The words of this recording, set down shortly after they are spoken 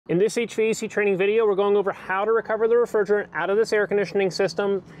In this HVAC training video, we're going over how to recover the refrigerant out of this air conditioning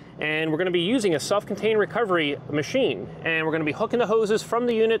system, and we're going to be using a self-contained recovery machine, and we're going to be hooking the hoses from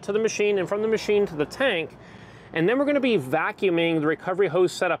the unit to the machine and from the machine to the tank, and then we're going to be vacuuming the recovery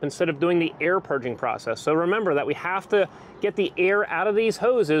hose setup instead of doing the air purging process. So remember that we have to get the air out of these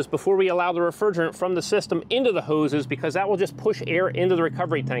hoses before we allow the refrigerant from the system into the hoses, because that will just push air into the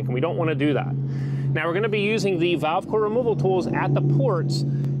recovery tank, and we don't want to do that. Now we're going to be using the valve core removal tools at the ports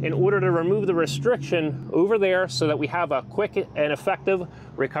in order to remove the restriction over there so that we have a quick and effective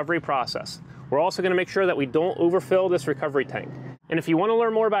recovery process. We're also going to make sure that we don't overfill this recovery tank. And if you want to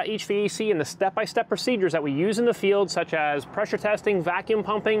learn more about HVAC and the step-by-step procedures that we use in the field, such as pressure testing, vacuum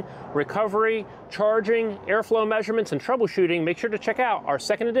pumping, recovery, charging, airflow measurements, and troubleshooting, make sure to check out our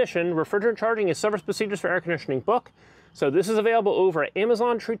second edition, Refrigerant Charging and Service Procedures for Air Conditioning book. So this is available over at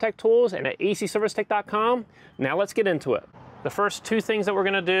Amazon, TruTech Tools, and at acservicetech.com. Now let's get into it. The first two things that we're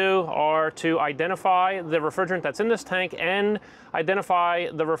going to do are to identify the refrigerant that's in this tank and identify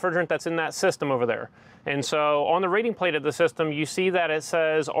the refrigerant that's in that system over there. And so on the rating plate of the system, you see that it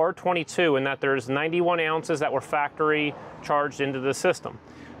says R22 and that there's 91 ounces that were factory charged into the system.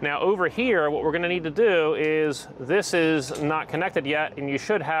 Now over here, what we're going to need to do is, this is not connected yet, and you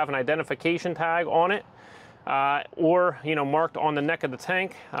should have an identification tag on it. Or marked on the neck of the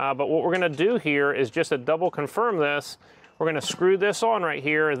tank. But what we're going to do here is just to double confirm this. We're going to screw this on right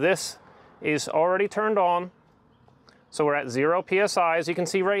here. This is already turned on. So we're at 0 PSI, as you can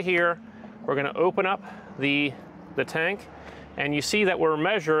see right here. We're going to open up the tank, and you see that we're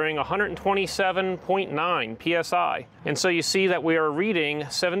measuring 127.9 PSI. And so you see that we are reading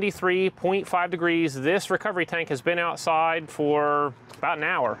 73.5 degrees. This recovery tank has been outside for about an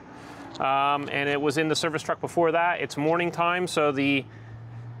hour. And it was in the service truck before that. It's morning time, so the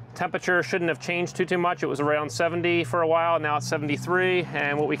temperature shouldn't have changed too much. It was around 70 for a while, now it's 73.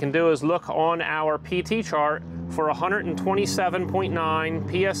 And what we can do is look on our PT chart for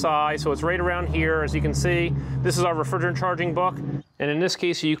 127.9 PSI. So it's right around here. As you can see, this is our refrigerant charging book. And in this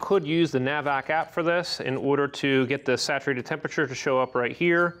case, you could use the NAVAC app for this in order to get the saturated temperature to show up right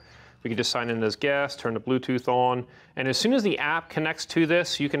here. We can just sign in as guest, turn the Bluetooth on, and as soon as the app connects to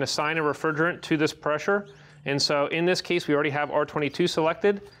this, you can assign a refrigerant to this pressure. And so in this case, we already have R22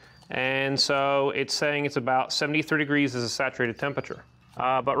 selected, and so it's saying it's about 73 degrees as a saturated temperature.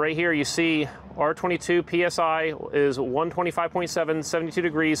 But right here you see R22 PSI is 125.7, 72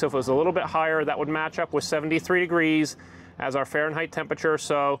 degrees. So if it was a little bit higher, that would match up with 73 degrees as our Fahrenheit temperature.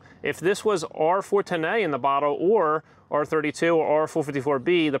 So if this was R410A in the bottle, or R32 or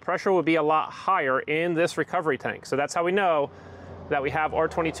R454B, the pressure would be a lot higher in this recovery tank. So that's how we know that we have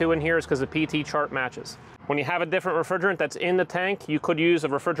R22 in here, is because the PT chart matches. When you have a different refrigerant that's in the tank, you could use a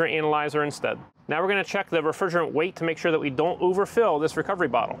refrigerant analyzer instead. Now we're going to check the refrigerant weight to make sure that we don't overfill this recovery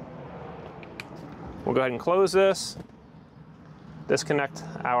bottle. We'll go ahead and close this, disconnect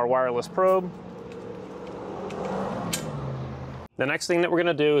our wireless probe. The next thing that we're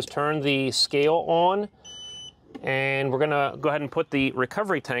going to do is turn the scale on, and we're going to go ahead and put the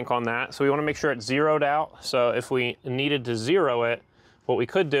recovery tank on that. So we want to make sure it's zeroed out. So if we needed to zero it, what we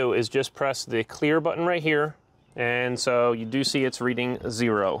could do is just press the clear button right here. And so you do see it's reading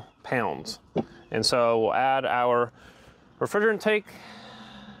 0 pounds. And so we'll add our refrigerant tank,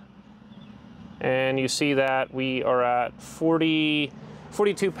 and you see that we are at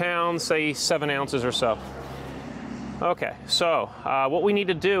 42 pounds, say 7 ounces or so. Okay, so what we need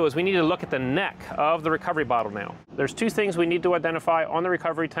to do is we need to look at the neck of the recovery bottle now. There's two things we need to identify on the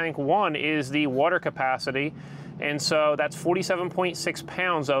recovery tank. One is the water capacity, and so that's 47.6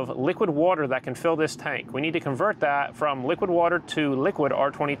 pounds of liquid water that can fill this tank. We need to convert that from liquid water to liquid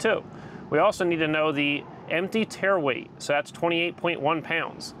R22. We also need to know the empty tare weight, so that's 28.1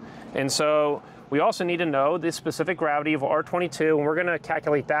 pounds. And so we also need to know the specific gravity of R22, and we're going to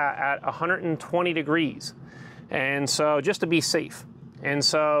calculate that at 120 degrees. And so just to be safe. And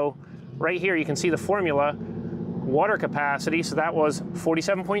so right here you can see the formula, water capacity, so that was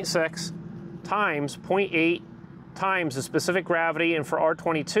 47.6 times 0.8 times the specific gravity, and for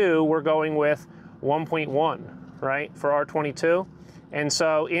R22 we're going with 1.1, right, for R22. And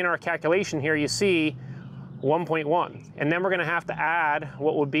so in our calculation here you see 1.1, and then we're going to have to add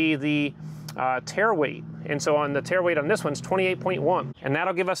what would be the tare weight. And so on the tare weight on this one's 28.1, and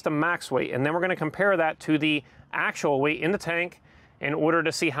that'll give us the max weight. And then we're going to compare that to the actual weight in the tank in order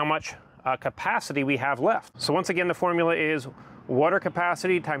to see how much capacity we have left. So once again, the formula is water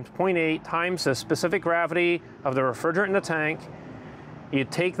capacity times 0.8 times the specific gravity of the refrigerant in the tank. You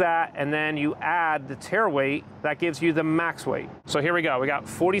take that and then you add the tare weight, that gives you the max weight. So here we go, we got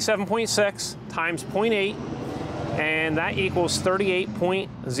 47.6 times 0.8, and that equals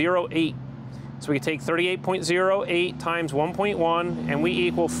 38.08. So we can take 38.08 times 1.1, and we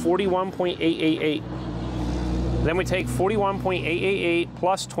equal 41.888. Then we take 41.888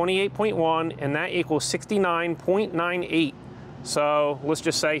 plus 28.1, and that equals 69.98. So let's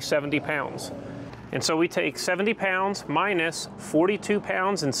just say 70 pounds. And so we take 70 pounds minus 42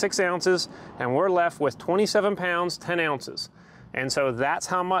 pounds and 6 ounces, and we're left with 27 pounds, 10 ounces. And so that's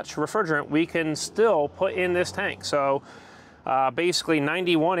how much refrigerant we can still put in this tank. So basically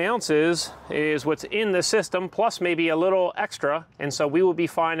 91 ounces is what's in the system, plus maybe a little extra, and so we will be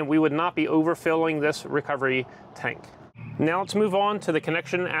fine and we would not be overfilling this recovery tank. Now let's move on to the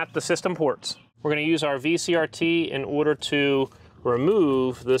connection at the system ports. We're going to use our VCRT in order to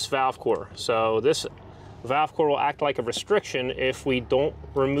remove this valve core. So this valve core will act like a restriction if we don't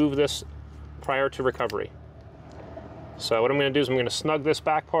remove this prior to recovery. So what I'm going to do is I'm going to snug this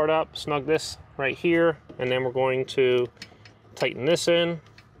back part up, snug this right here, and then we're going to tighten this in.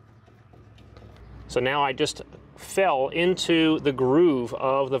 So now I just fell into the groove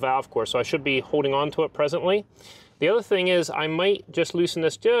of the valve core, so I should be holding on to it presently. The other thing is I might just loosen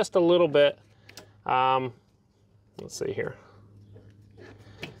this just a little bit. Let's see here.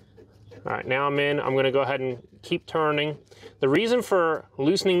 All right, now I'm in. I'm going to go ahead and keep turning. The reason for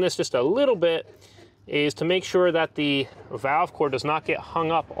loosening this just a little bit is to make sure that the valve core does not get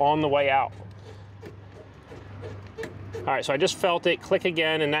hung up on the way out. All right, so I just felt it click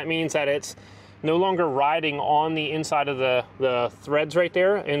again, and that means that it's no longer riding on the inside of the threads right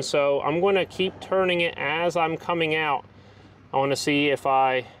there. And so I'm going to keep turning it as I'm coming out. I want to see if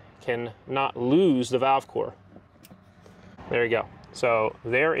I can not lose the valve core. There you go. So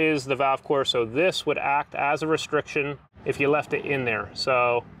there is the valve core. So this would act as a restriction if you left it in there.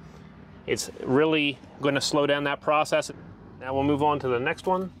 So it's really going to slow down that process. Now we'll move on to the next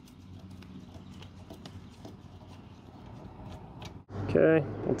one. Okay,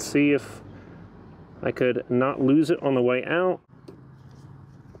 let's see if I could not lose it on the way out.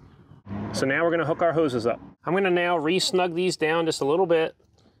 So now we're going to hook our hoses up. I'm going to now re-snug these down just a little bit.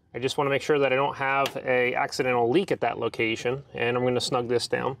 I just want to make sure that I don't have an accidental leak at that location, and I'm going to snug this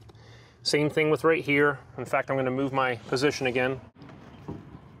down. Same thing with right here. In fact, I'm going to move my position again.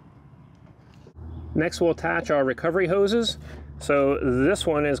 Next, we'll attach our recovery hoses. So this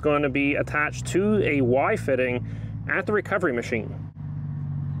one is going to be attached to a Y fitting at the recovery machine.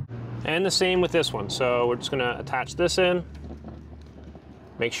 And the same with this one. So we're just going to attach this in,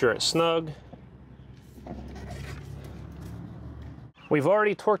 make sure it's snug. We've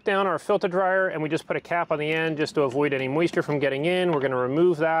already torqued down our filter dryer, and we just put a cap on the end just to avoid any moisture from getting in. We're going to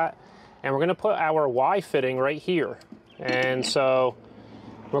remove that, and we're going to put our Y fitting right here. And so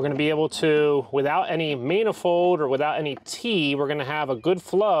we're going to be able to, without any manifold or without any T, we're going to have a good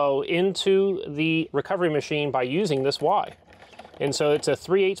flow into the recovery machine by using this Y. And so it's a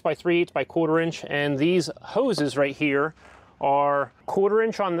 3/8 by 3/8 by 1/4 inch, and these hoses right here are 1/4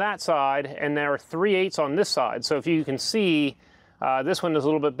 inch on that side, and they're 3/8 on this side. So if you can see, this one is a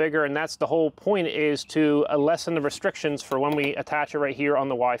little bit bigger, and that's the whole point, is to lessen the restrictions for when we attach it right here on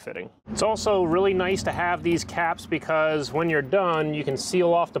the Y fitting. It's also really nice to have these caps because when you're done, you can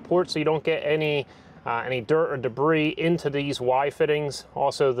seal off the port so you don't get any dirt or debris into these Y fittings.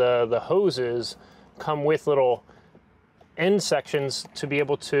 Also, the hoses come with little end sections to be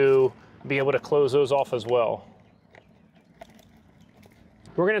able to close those off as well.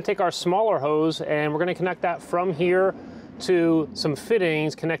 We're going to take our smaller hose and we're going to connect that from here to some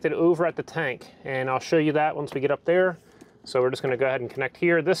fittings connected over at the tank, and I'll show you that once we get up there. So we're just going to go ahead and connect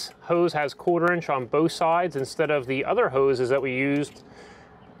here. This hose has 1/4 inch on both sides instead of the other hoses that we used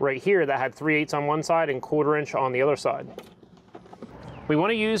right here that had 3/8 on one side and 1/4 inch on the other side. We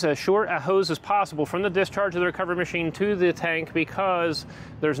want to use as short a hose as possible from the discharge of the recovery machine to the tank because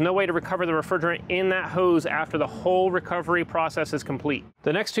there's no way to recover the refrigerant in that hose after the whole recovery process is complete.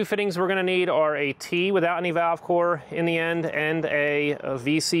 The next two fittings we're going to need are a T without any valve core in the end and a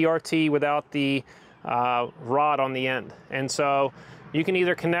VCRT without the rod on the end. And so you can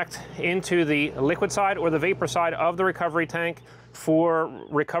either connect into the liquid side or the vapor side of the recovery tank for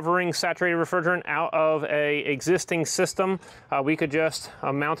recovering saturated refrigerant out of a existing system. We could just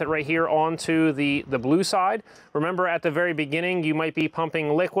mount it right here onto the blue side. Remember, at the very beginning you might be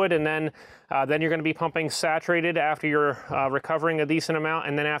pumping liquid, and then you're going to be pumping saturated after you're recovering a decent amount,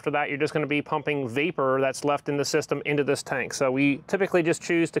 and then after that you're just going to be pumping vapor that's left in the system into this tank. So we typically just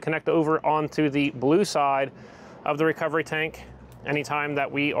choose to connect over onto the blue side of the recovery tank anytime that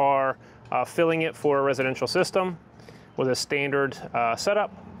we are filling it for a residential system with a standard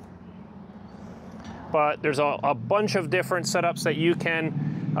setup. But there's a bunch of different setups that you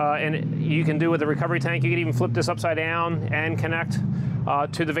can and you can do with the recovery tank. You can even flip this upside down and connect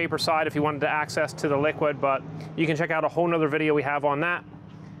to the vapor side if you wanted to access to the liquid, but you can check out a whole nother video we have on that.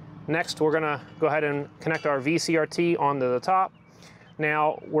 Next, we're gonna go ahead and connect our VCRT onto the top.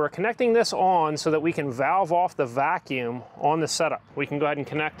 Now, we're connecting this on so that we can valve off the vacuum on the setup. We can go ahead and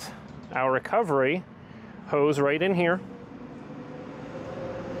connect our recovery hose right in here.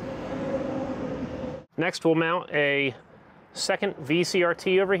 Next, we'll mount a second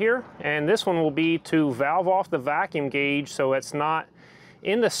VCRT over here, and this one will be to valve off the vacuum gauge so it's not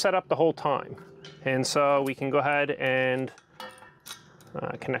in the setup the whole time. And so we can go ahead and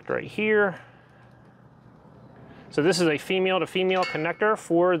connect right here. So this is a female to female connector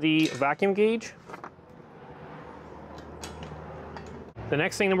for the vacuum gauge. The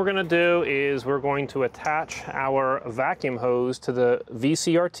next thing that we're going to do is we're going to attach our vacuum hose to the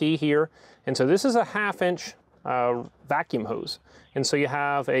VCRT here. And so this is a 1/2 inch vacuum hose. And so you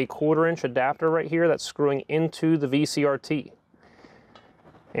have a 1/4 inch adapter right here that's screwing into the VCRT.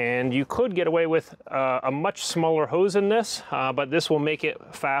 And you could get away with a much smaller hose in this, but this will make it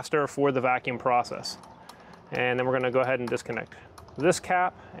faster for the vacuum process. And then we're going to go ahead and disconnect this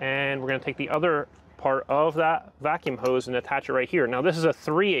cap, and we're going to take the other part of that vacuum hose and attach it right here. Now this is a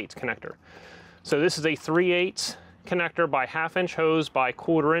 3/8 connector. So this is a 3/8 connector by 1/2 inch hose by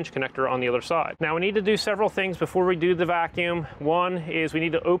 1/4 inch connector on the other side. Now we need to do several things before we do the vacuum. One is we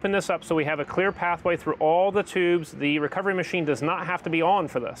need to open this up so we have a clear pathway through all the tubes. The recovery machine does not have to be on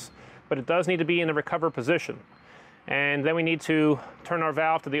for this, but it does need to be in the recover position. And then we need to turn our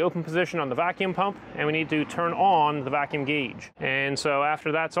valve to the open position on the vacuum pump, and we need to turn on the vacuum gauge. And so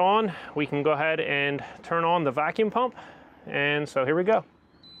after that's on, we can go ahead and turn on the vacuum pump. And so here we go.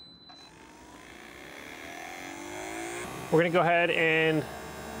 We're going to go ahead and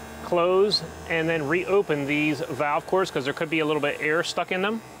close and then reopen these valve cores because there could be a little bit of air stuck in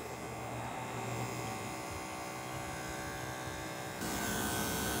them.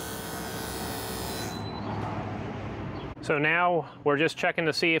 So now we're just checking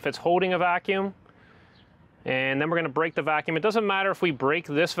to see if it's holding a vacuum, and then we're going to break the vacuum. It doesn't matter if we break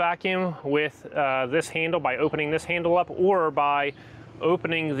this vacuum with this handle by opening this handle up or by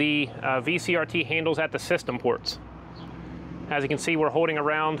opening the VCRT handles at the system ports. As you can see, we're holding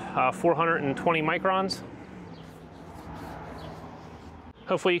around 420 microns.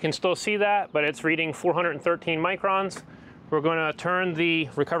 Hopefully you can still see that, but it's reading 413 microns. We're going to turn the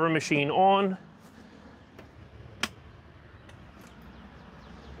recovery machine on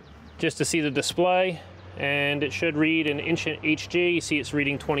just to see the display, and it should read an inch HG. You see it's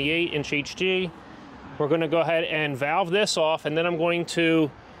reading 28 inch HG. We're going to go ahead and valve this off, and then I'm going to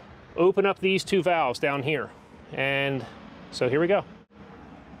open up these two valves down here. And so here we go.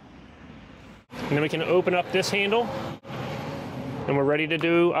 And then we can open up this handle, and we're ready to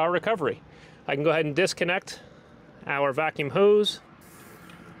do our recovery. I can go ahead and disconnect our vacuum hose.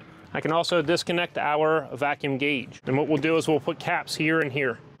 I can also disconnect our vacuum gauge. And what we'll do is we'll put caps here and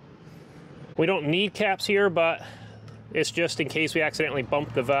here. We don't need caps here, but it's just in case we accidentally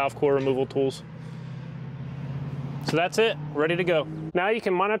bump the valve core removal tools. So that's it, ready to go. Now you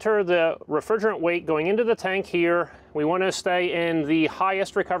can monitor the refrigerant weight going into the tank here. We want to stay in the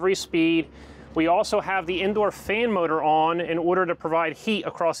highest recovery speed. We also have the indoor fan motor on in order to provide heat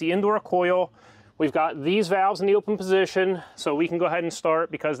across the indoor coil. We've got these valves in the open position, so we can go ahead and start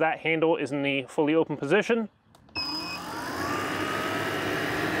because that handle is in the fully open position.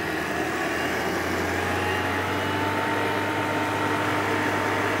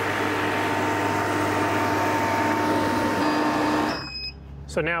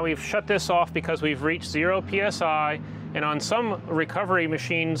 So now we've shut this off because we've reached 0 PSI, and on some recovery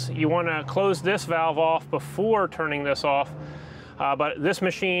machines, you want to close this valve off before turning this off. But this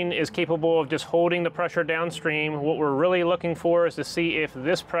machine is capable of just holding the pressure downstream. What we're really looking for is to see if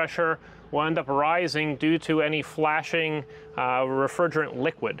this pressure will end up rising due to any flashing refrigerant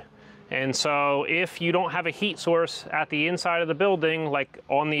liquid. And so if you don't have a heat source at the inside of the building, like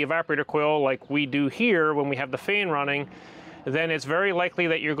on the evaporator coil, like we do here when we have the fan running, then it's very likely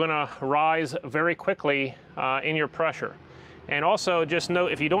that you're going to rise very quickly in your pressure. And also just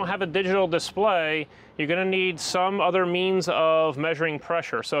note, if you don't have a digital display, you're going to need some other means of measuring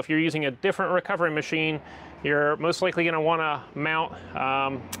pressure. So if you're using a different recovery machine, you're most likely going to want to mount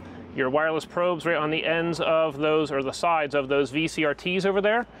your wireless probes right on the ends of those, or the sides of those VCRTs over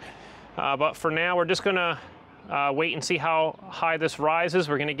there. But for now, we're just going to wait and see how high this rises.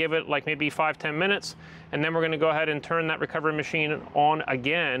 We're going to give it like maybe 5-10 minutes, and then we're going to go ahead and turn that recovery machine on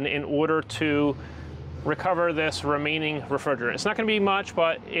again in order to recover this remaining refrigerant. It's not going to be much,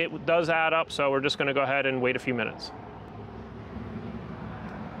 but it does add up, so we're just going to go ahead and wait a few minutes.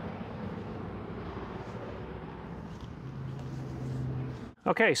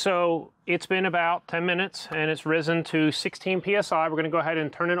 Okay, so it's been about 10 minutes and it's risen to 16 psi. We're going to go ahead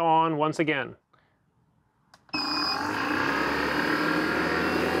and turn it on once again.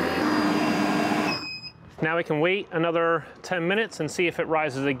 Now we can wait another 10 minutes and see if it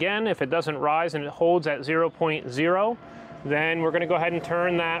rises again. If it doesn't rise and it holds at 0.0, then we're going to go ahead and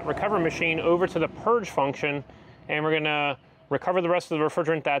turn that recover machine over to the purge function, and we're going to recover the rest of the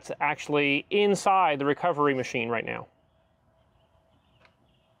refrigerant that's actually inside the recovery machine right now.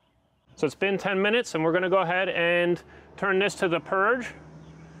 So it's been 10 minutes and we're going to go ahead and turn this to the purge,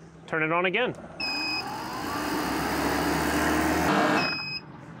 turn it on again.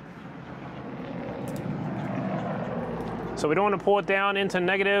 So we don't want to pull it down into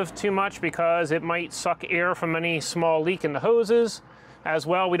negative too much because it might suck air from any small leak in the hoses. As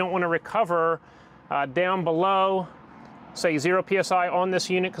well, we don't want to recover down below, say 0 psi on this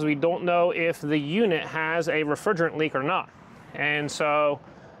unit, because we don't know if the unit has a refrigerant leak or not. And so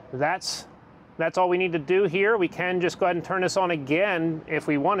that's all we need to do here. We can just go ahead and turn this on again if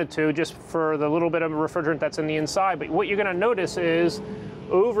we wanted to, just for the little bit of refrigerant that's in the inside. But what you're going to notice is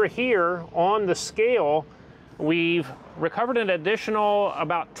over here on the scale, we've recovered an additional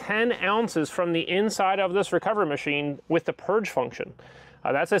about 10 ounces from the inside of this recovery machine with the purge function.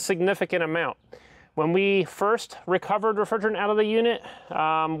 That's a significant amount. When we first recovered refrigerant out of the unit,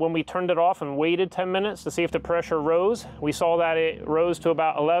 when we turned it off and waited 10 minutes to see if the pressure rose, we saw that it rose to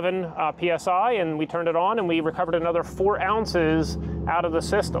about 11 psi, and we turned it on and we recovered another 4 ounces out of the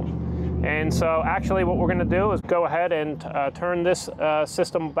system. And so actually what we're going to do is go ahead and turn this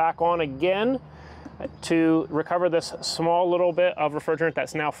system back on again to recover this small little bit of refrigerant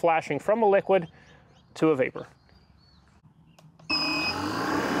that's now flashing from a liquid to a vapor.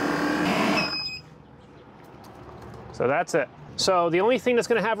 So that's it. So the only thing that's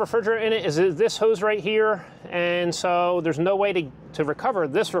going to have refrigerant in it is this hose right here, and so there's no way to recover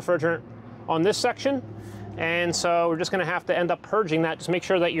this refrigerant on this section, and so we're just going to have to end up purging that. Just make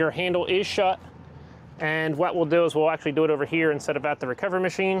sure that your handle is shut, and what we'll do is we'll actually do it over here instead of at the recovery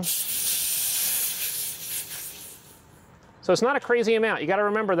machine. So it's not a crazy amount. You got to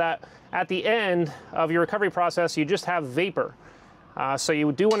remember that at the end of your recovery process, you just have vapor. So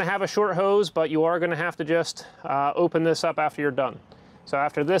you do want to have a short hose, but you are going to have to just open this up after you're done. So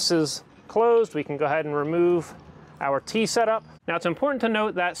after this is closed, we can go ahead and remove our T setup. Now it's important to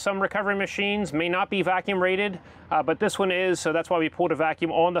note that some recovery machines may not be vacuum rated, but this one is, so that's why we pulled a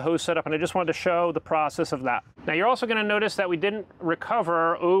vacuum on the hose setup, and I just wanted to show the process of that. Now you're also going to notice that we didn't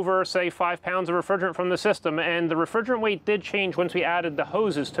recover over, say, 5 pounds of refrigerant from the system, and the refrigerant weight did change once we added the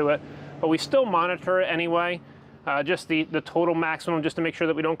hoses to it, but we still monitor it anyway, just the total maximum, just to make sure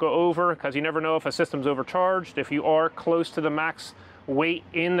that we don't go over, because you never know if a system's overcharged, if you are close to the max weight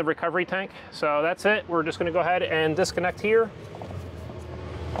in the recovery tank. So that's it. We're just going to go ahead and disconnect here.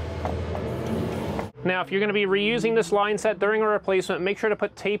 Now, if you're going to be reusing this line set during a replacement, make sure to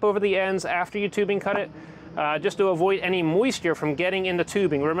put tape over the ends after you tubing cut it, just to avoid any moisture from getting in the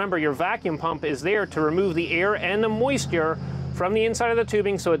tubing. Remember, your vacuum pump is there to remove the air and the moisture from the inside of the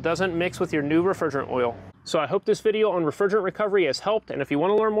tubing so it doesn't mix with your new refrigerant oil. So I hope this video on refrigerant recovery has helped, and if you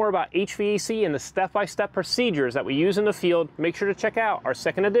want to learn more about HVAC and the step-by-step procedures that we use in the field, make sure to check out our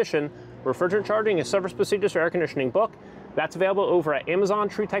 2nd edition, Refrigerant Charging and Service Procedures for Air Conditioning book. That's available over at Amazon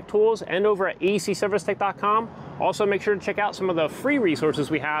TrueTech Tools and over at acservicetech.com. Also, make sure to check out some of the free resources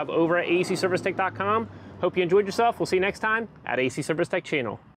we have over at acservicetech.com. Hope you enjoyed yourself. We'll see you next time at AC Service Tech channel.